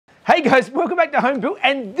Hey guys, welcome back to Home Built,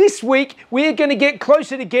 and this week we're going to get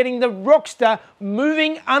closer to getting the Roxster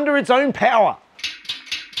moving under its own power.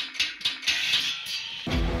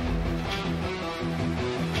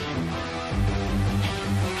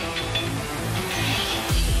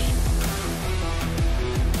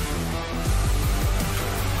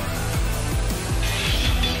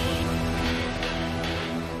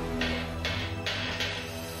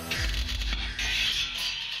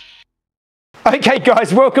 Okay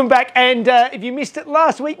guys, welcome back, and if you missed it,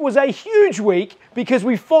 last week was a huge week because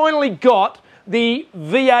we finally got the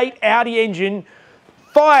V8 Audi engine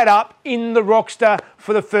fired up in the Roxster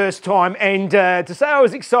for the first time, and to say I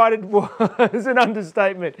was excited was an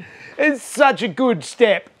understatement. It's such a good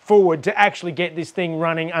step forward to actually get this thing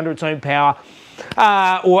running under its own power,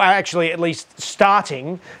 or actually at least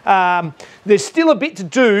starting. There's still a bit to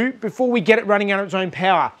do before we get it running under its own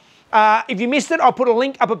power. If you missed it, I'll put a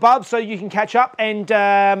link up above so you can catch up, and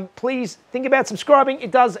please think about subscribing.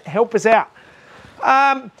 It does help us out.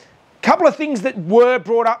 Couple of things that were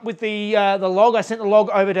brought up with the log. I sent the log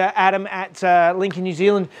over to Adam at Lincoln, New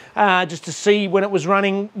Zealand, just to see when it was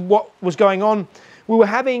running, what was going on. We were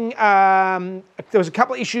having, there was a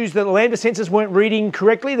couple of issues that the lambda sensors weren't reading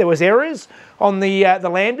correctly. There was errors on the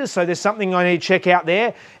lambdas, so there's something I need to check out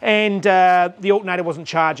there. And the alternator wasn't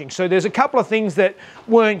charging. So there's a couple of things that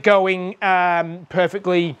weren't going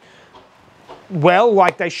perfectly well,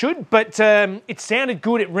 like they should, but it sounded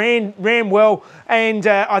good, it ran well, and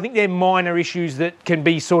I think they're minor issues that can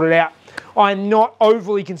be sorted out. I'm not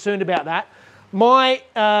overly concerned about that. My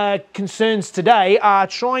concerns today are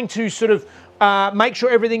trying to sort of make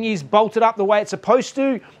sure everything is bolted up the way it's supposed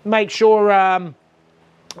to, make sure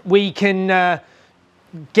we can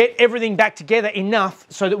get everything back together enough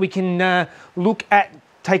so that we can look at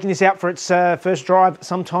taking this out for its first drive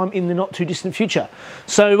sometime in the not too distant future.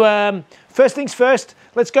 So first things first,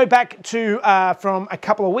 let's go back to from a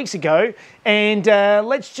couple of weeks ago, and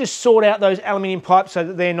let's just sort out those aluminium pipes so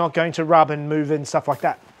that they're not going to rub and move and stuff like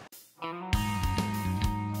that.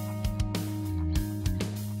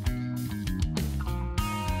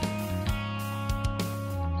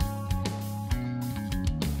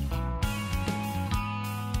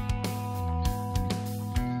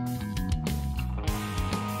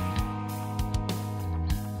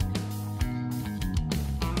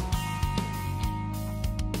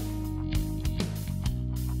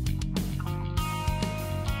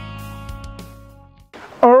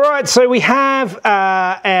 Alright, so we have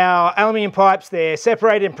our aluminium pipes. They're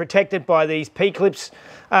separated and protected by these P-clips,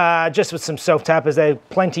 just with some self-tappers. They're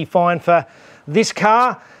plenty fine for this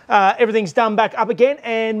car. Everything's done back up again,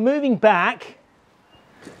 and moving back,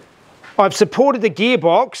 I've supported the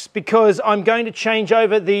gearbox because I'm going to change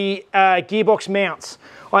over the gearbox mounts.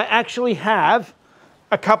 I actually have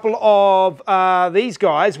a couple of these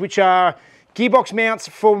guys, which are gearbox mounts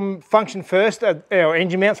from function first, or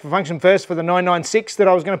engine mounts for function first for the 996 that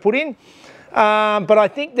I was going to put in. But I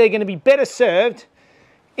think they're going to be better served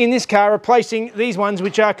in this car replacing these ones,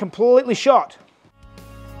 which are completely shot.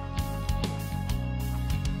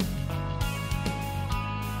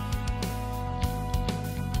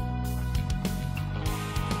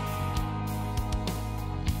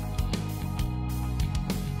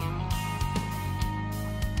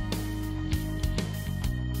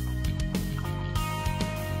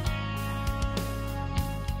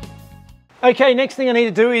 Okay, next thing I need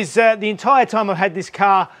to do is, the entire time I've had this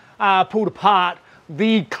car pulled apart,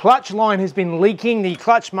 the clutch line has been leaking. The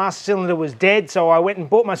clutch master cylinder was dead, so I went and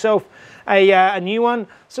bought myself a new one.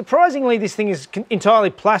 Surprisingly, this thing is entirely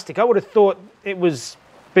plastic. I would have thought it was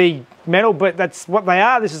metal, but that's what they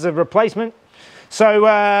are. This is a replacement.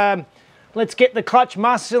 So let's get the clutch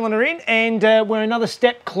master cylinder in, and we're another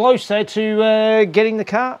step closer to getting the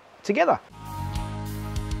car together.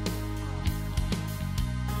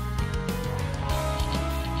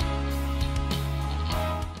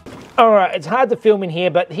 Alright, it's hard to film in here,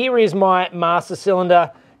 but here is my master cylinder,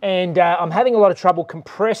 and I'm having a lot of trouble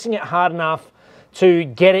compressing it hard enough to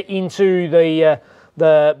get it into the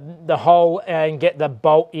hole and get the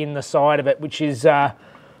bolt in the side of it, which is the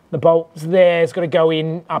bolt's there. It's got to go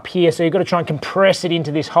in up here, so you've got to try and compress it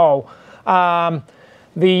into this hole.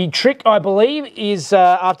 The trick, I believe, is,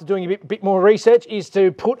 after doing a bit more research, is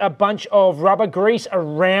to put a bunch of rubber grease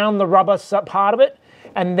around the rubber part of it,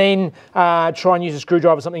 and then try and use a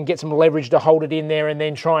screwdriver or something, get some leverage to hold it in there, and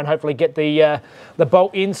then try and hopefully get the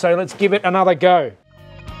bolt in. So let's give it another go.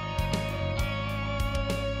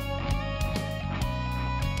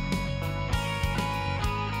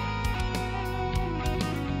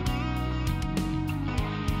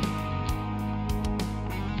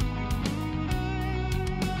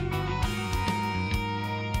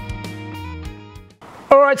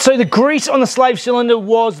 right, so the grease on the slave cylinder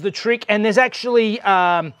was the trick, and there's actually,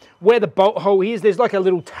 where the bolt hole is, there's like a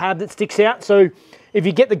little tab that sticks out. So if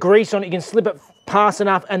you get the grease on it, you can slip it past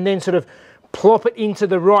enough and then sort of plop it into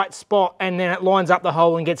the right spot, and then it lines up the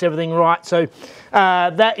hole and gets everything right. So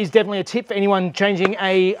that is definitely a tip for anyone changing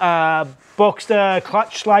a Boxster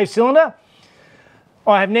clutch slave cylinder.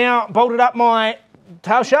 I have now bolted up my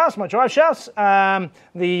tail shafts, my drive shafts. The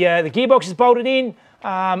gearbox is bolted in.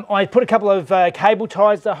 I put a couple of cable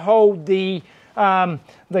ties to hold the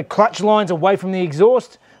clutch lines away from the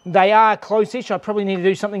exhaust. They are close-ish. I probably need to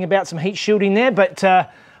do something about some heat shielding there, but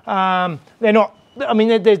they're not. I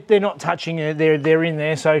mean, they're not touching. They're in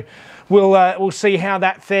there. So we'll see how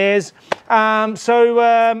that fares.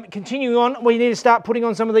 Continuing on, we need to start putting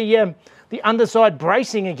on some of the underside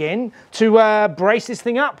bracing again to brace this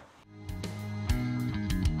thing up.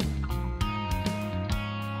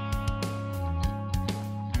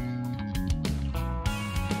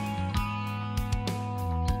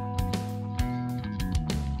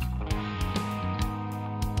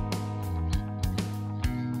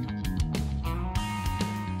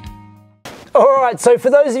 All right, so for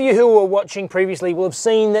those of you who were watching previously will have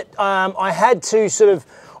seen that I had to sort of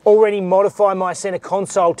already modify my center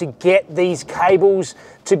console to get these cables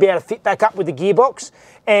to be able to fit back up with the gearbox.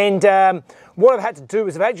 And what I've had to do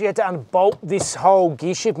is I've actually had to unbolt this whole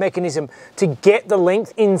gear shift mechanism to get the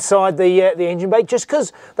length inside the engine bay, just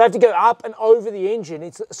because they have to go up and over the engine.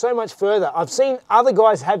 It's so much further. I've seen other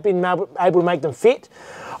guys have been able to make them fit.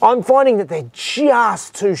 I'm finding that they're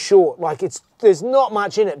just too short. Like there's not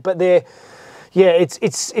much in it, but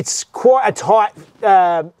it's quite a tight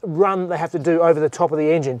run they have to do over the top of the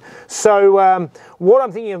engine. So what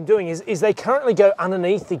I'm thinking of doing is they currently go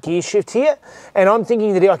underneath the gear shift here, and I'm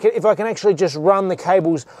thinking that if I can actually just run the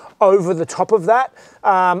cables over the top of that,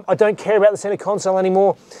 I don't care about the center console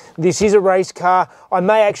anymore. This is a race car. I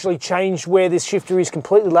may actually change where this shifter is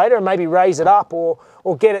completely later and maybe raise it up or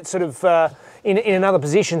get it sort of in another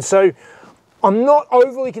position. So I'm not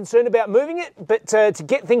overly concerned about moving it, but to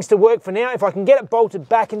get things to work for now, if I can get it bolted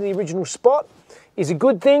back into the original spot is a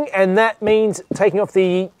good thing, and that means taking off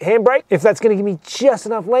the handbrake. If that's going to give me just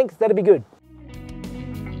enough length, that'd be good.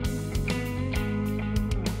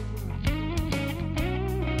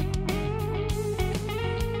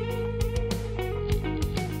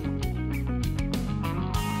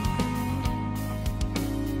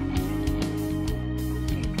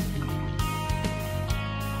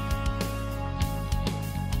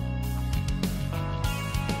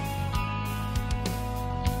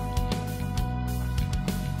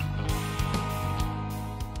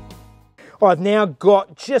 I've now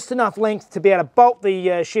got just enough length to be able to bolt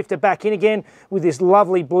the shifter back in again with this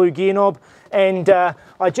lovely blue gear knob, and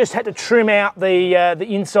I just had to trim out the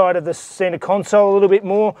inside of the center console a little bit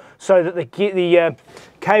more so that the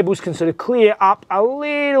cables can sort of clear up a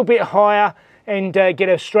little bit higher and get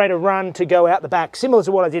a straighter run to go out the back, similar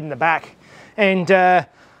to what I did in the back. And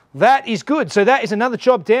that is good. So that is another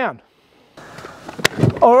job down.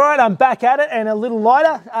 All right, I'm back at it and a little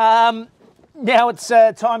lighter. Now it's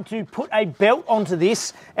time to put a belt onto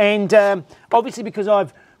this, and obviously because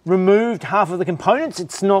I've removed half of the components,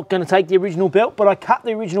 it's not going to take the original belt, but I cut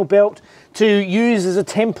the original belt to use as a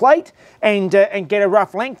template and get a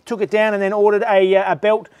rough length, took it down and then ordered a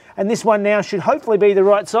belt, and this one now should hopefully be the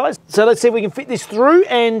right size. So let's see if we can fit this through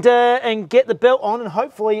and get the belt on, and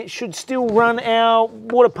hopefully it should still run our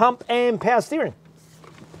water pump and power steering.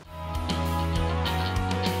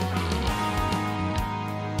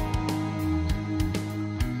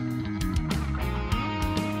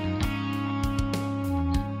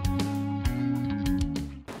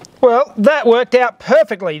 Well, that worked out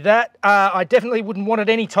perfectly. That I definitely wouldn't want it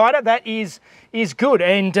any tighter. That is good.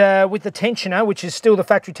 And with the tensioner, which is still the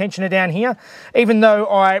factory tensioner down here, even though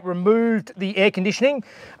I removed the air conditioning,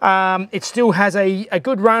 it still has a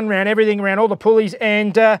good run around everything, around all the pulleys,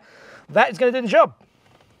 and that is going to do the job.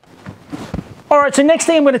 All right, so next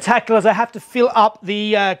thing I'm going to tackle is I have to fill up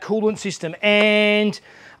the coolant system, and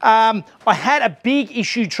I had a big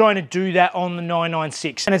issue trying to do that on the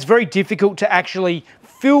 996, and it's very difficult to actually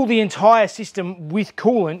fill the entire system with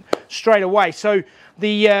coolant straight away. So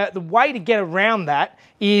the way to get around that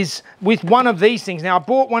is with one of these things. Now I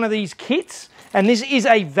bought one of these kits, and this is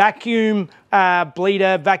a vacuum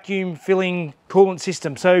bleeder, vacuum filling coolant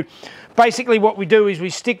system. So basically what we do is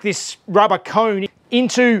we stick this rubber cone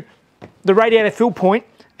into the radiator fill point,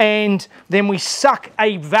 and then we suck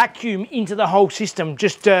a vacuum into the whole system,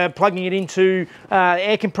 just plugging it into the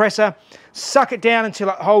air compressor, suck it down until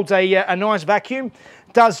it holds a nice vacuum.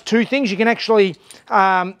 Does two things. You can actually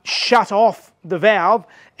shut off the valve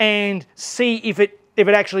and see if if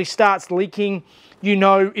it actually starts leaking, you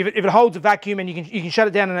know, if it holds a vacuum and you can shut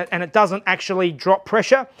it down and it doesn't actually drop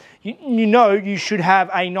pressure, you know you should have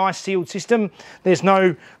a nice sealed system. There's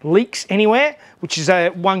no leaks anywhere, which is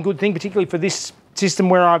one good thing, particularly for this system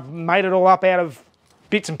where I've made it all up out of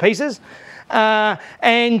bits and pieces.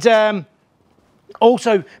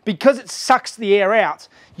 Also, because it sucks the air out,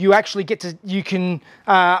 you actually you can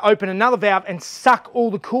open another valve and suck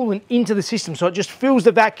all the coolant into the system. So it just fills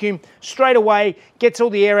the vacuum straight away, gets all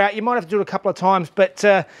the air out. You might have to do it a couple of times, but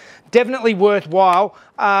definitely worthwhile.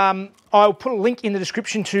 I'll put a link in the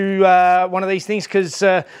description to one of these things because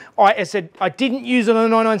I said I didn't use it on a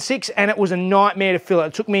 996 and it was a nightmare to fill it.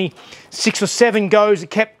 It took me 6 or 7 goes. It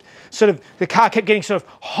kept the car kept getting sort of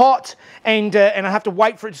hot, and I have to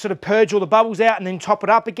wait for it to sort of purge all the bubbles out and then top it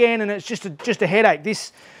up again, and it's just a headache.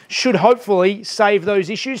 This should hopefully save those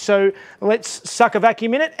issues. So let's suck a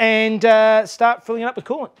vacuum in it and start filling it up with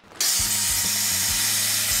coolant.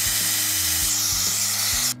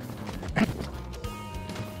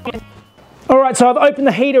 All right, so I've opened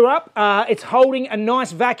the heater up. It's holding a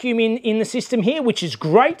nice vacuum in the system here, which is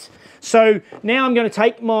great. So now I'm going to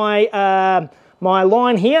take my my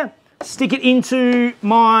line here, stick it into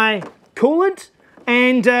my coolant,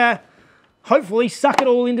 and hopefully suck it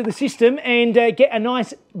all into the system and get a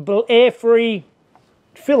nice air-free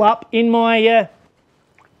fill up in my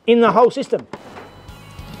in the whole system.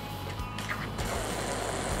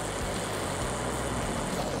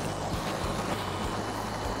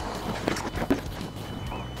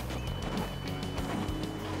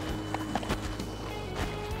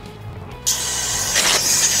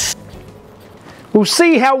 We'll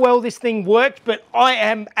see how well this thing worked, but I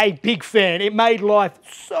am a big fan. It made life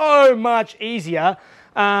so much easier.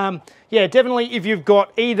 Yeah, definitely if you've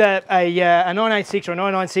got either a 986 or a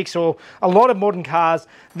 996 or a lot of modern cars,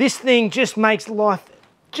 this thing just makes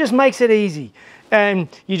it easy. And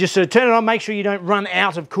you just sort of turn it on, make sure you don't run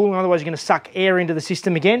out of coolant, otherwise you're going to suck air into the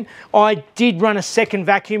system again. I did run a second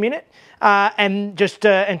vacuum in it and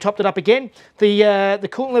topped it up again. The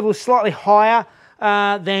coolant level is slightly higher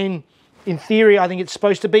than in theory I think it's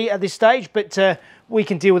supposed to be at this stage, but we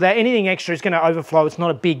can deal with that. Anything extra is going to overflow. It's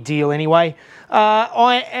not a big deal anyway.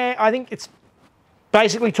 I think it's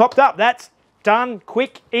basically topped up. That's done,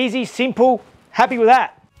 quick, easy, simple. Happy with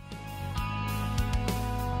that.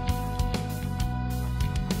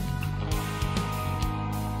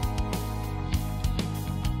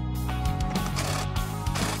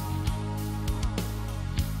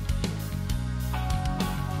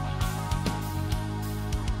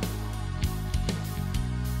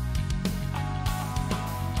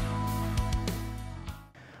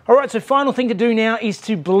 All right, so final thing to do now is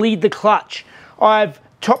to bleed the clutch. I've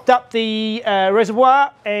topped up the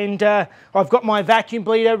reservoir and I've got my vacuum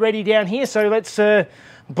bleeder ready down here. So let's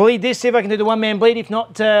bleed this, see if I can do the one-man bleed. If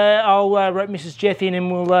not, I'll rope Mrs. Jeff in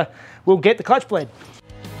and we'll get the clutch bled.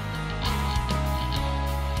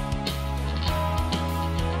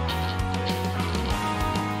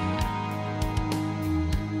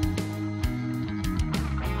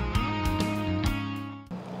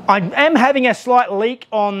 I am having a slight leak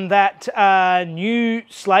on that new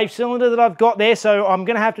slave cylinder that I've got there, so I'm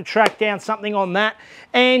going to have to track down something on that.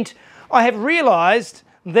 And I have realised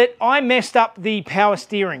that I messed up the power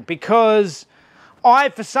steering because I,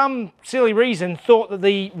 for some silly reason, thought that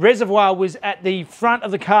the reservoir was at the front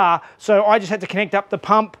of the car, so I just had to connect up the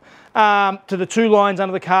pump to the 2 lines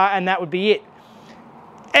under the car and that would be it.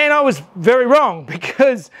 And I was very wrong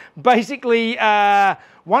because basically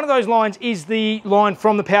one of those lines is the line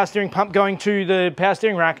from the power steering pump going to the power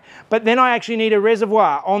steering rack, but then I actually need a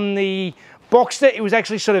reservoir. On the Boxster, it was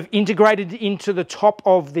actually sort of integrated into the top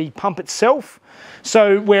of the pump itself.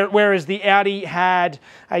 So whereas the Audi had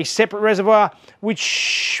a separate reservoir,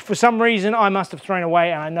 which for some reason I must have thrown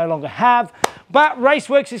away and I no longer have. But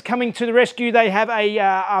Raceworks is coming to the rescue. They have a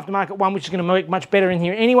aftermarket one which is going to work much better in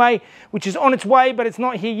here anyway, which is on its way, but it's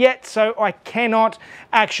not here yet, so I cannot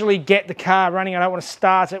actually get the car running. I don't want to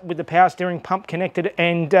start it with the power steering pump connected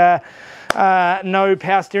and no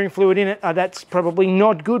power steering fluid in it. That's probably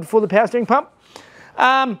not good for the power steering pump.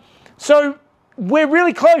 So we're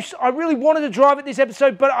really close. I really wanted to drive it this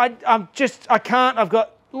episode, but I can't. I've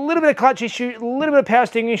got a little bit of clutch issue, a little bit of power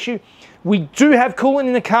steering issue. We do have coolant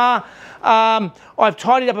in the car. I've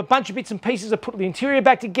tidied up a bunch of bits and pieces. I've put the interior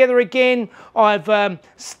back together again. I've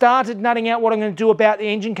started nutting out what I'm going to do about the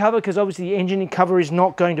engine cover, because obviously the engine cover is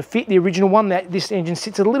not going to fit the original one. This engine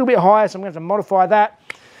sits a little bit higher, so I'm going to have to modify that.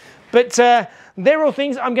 But they're all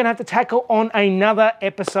things I'm going to have to tackle on another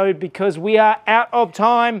episode because we are out of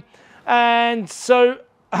time. And so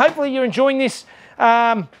hopefully you're enjoying this.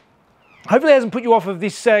 Hopefully it hasn't put you off of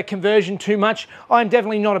this conversion too much. I'm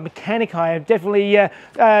definitely not a mechanic. I definitely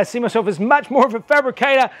see myself as much more of a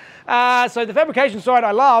fabricator. So the fabrication side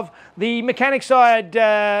I love. The mechanic side,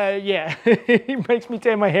 yeah, it makes me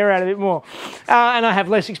tear my hair out a bit more. And I have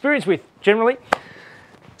less experience with, generally.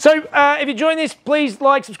 So if you're enjoying this, please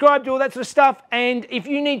like, subscribe, do all that sort of stuff. And if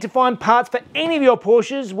you need to find parts for any of your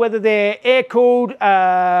Porsches, whether they're air-cooled,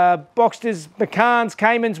 Boxsters, Macans,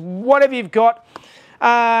 Caymans, whatever you've got,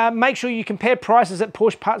 make sure you compare prices at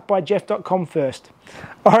PorschePartsByJeff.com first.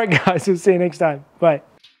 All right, guys, we'll see you next time. Bye.